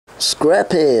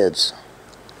Scrapheads,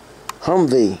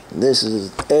 Humvee. This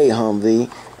is a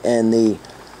Humvee, and the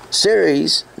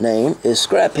series name is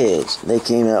Scrapheads. They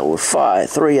came out with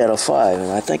 3 out of 5,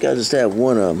 and I think I just have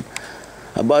one of them.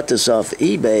 I bought this off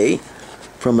eBay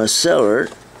from a seller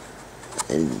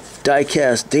in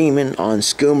Diecast Demon on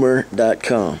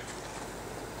Scoomer.com.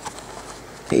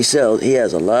 He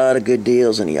has a lot of good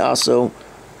deals, and he also,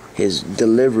 his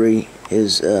delivery,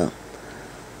 his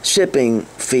shipping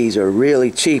fees are really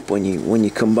cheap when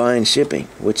you combine shipping,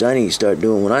 which I need to start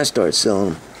doing when I start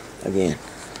selling them again.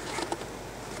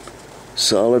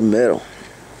 Solid metal.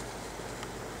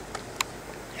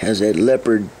 Has that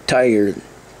leopard tiger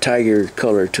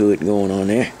color to it going on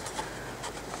there.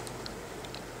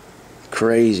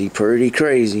 Pretty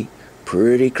crazy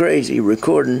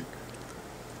recording.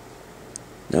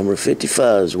 Number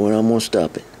 55 is when I'm gonna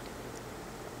stop it.